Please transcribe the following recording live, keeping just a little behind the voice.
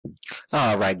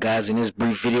Alright guys, in this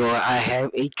brief video I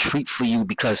have a treat for you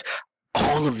because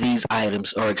all of these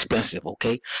items are expensive,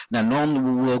 okay? Now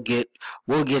normally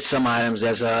we'll get some items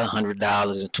that's $100 and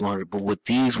 $200, but with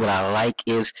these what I like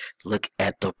is look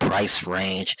at the price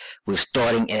range. We're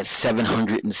starting at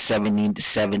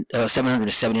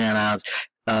 $779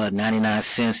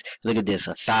 $99. Look at this,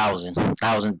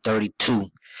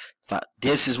 1,032.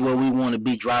 This is where we want to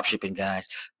be drop shipping, guys.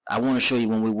 I want to show you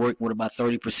when we're working with about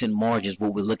 30% margins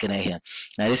what we're looking at here.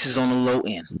 Now this is on the low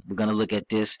end. We're gonna look at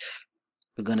this.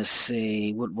 We're gonna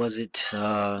say, what was it?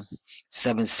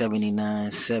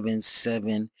 779,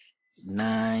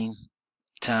 779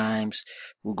 times.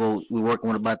 We're working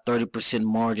with about 30%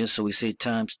 margin, so we say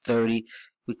times 30.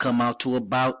 We come out to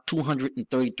about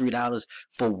 $233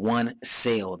 for one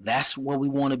sale. That's where we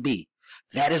want to be.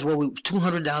 That is what we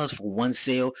 $200 for one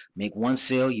sale. Make one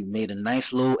sale, you made a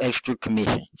nice little extra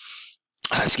commission.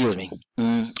 Excuse me.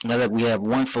 Now look, we have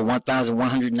one for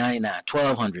 $1,199,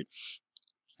 $1,200,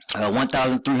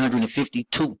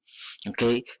 1,352.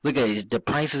 Okay, look at it. The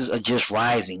prices are just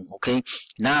rising. Okay,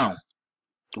 now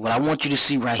what I want you to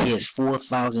see right here is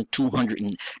 4,200,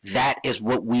 and that is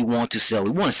what we want to sell.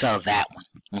 We want to sell that one.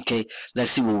 Okay,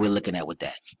 let's see what we're looking at with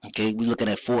that. Okay, we're looking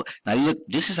at four. Now look,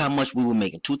 this is how much we were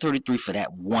making. $233 for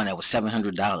that one. That was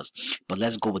 $700. But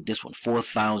let's go with this one,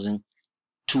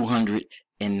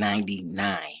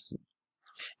 4,299,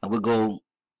 and we'll go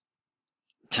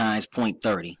times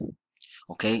 0.30.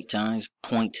 Okay, times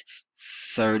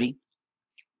 0.30,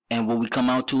 and what we come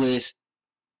out to is,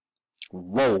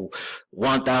 whoa,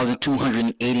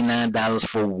 $1,289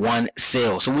 for one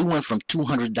sale. So we went from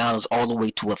 $200 all the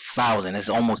way to $1,000. It's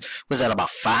almost, was that about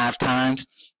 5 times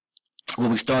what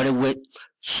we started with?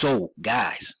 So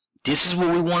guys, this is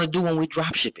what we want to do when we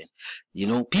drop shipping. You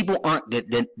know, people aren't,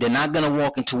 they're not gonna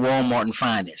walk into Walmart and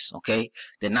find this. Okay,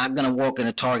 they're not gonna walk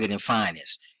into Target and find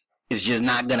this. It's just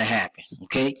not gonna happen.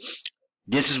 Okay,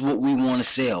 this is what we want to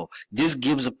sell. This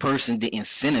gives a person the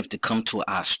incentive to come to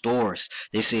our stores.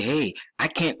 They say, hey, I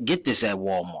can't get this at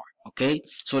Walmart. Okay,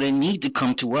 so they need to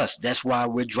come to us. That's why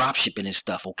we're drop shipping and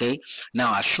stuff. Okay,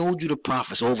 now I showed you the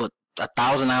profits, over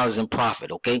 $1,000 in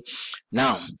profit. Okay,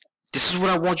 now this is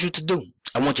what I want you to do.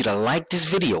 I want you to like this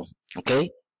video. Okay,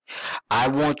 I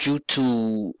want you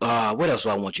to what else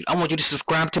do I want you? I want you to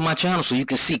subscribe to my channel so you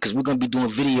can see, because we're gonna be doing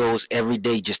videos every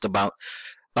day just about.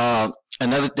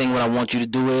 Another thing what I want you to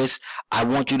do is I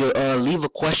want you to leave a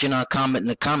question or a comment in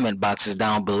the comment boxes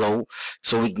down below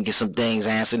so we can get some things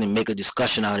answered and make a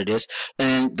discussion out of this.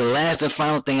 And the last and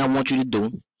final thing I want you to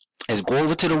do is go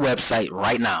over to the website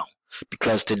right now,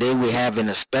 because today we're having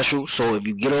a special. So if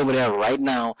you get over there right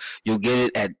now, you'll get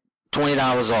it at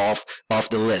 $20 off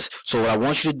the list. So what I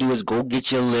want you to do is go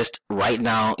get your list right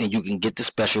now, and you can get the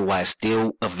special while it's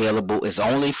still available. It's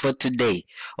only for today.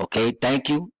 Okay, thank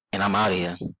you, and I'm out of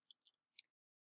here.